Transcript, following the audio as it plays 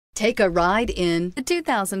Take a ride in the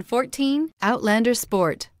 2014 Outlander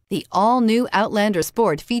Sport. The all-new Outlander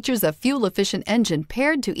Sport features a fuel-efficient engine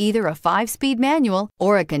paired to either a 5-speed manual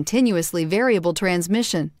or a continuously variable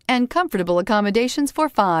transmission, and comfortable accommodations for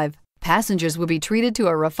 5. Passengers will be treated to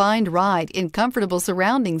a refined ride in comfortable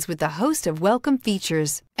surroundings with a host of welcome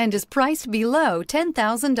features, and is priced below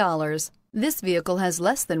 $10,000. This vehicle has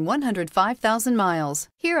less than 105,000 miles.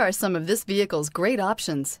 Here are some of this vehicle's great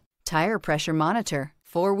options: tire pressure monitor,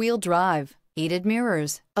 4-wheel drive, heated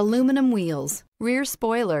mirrors, aluminum wheels, rear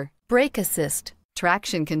spoiler, brake assist,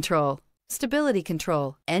 traction control, stability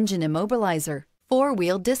control, engine immobilizer,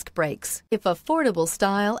 4-wheel disc brakes. If affordable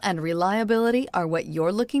style and reliability are what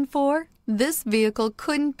you're looking for, this vehicle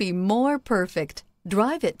couldn't be more perfect.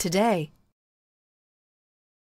 Drive it today.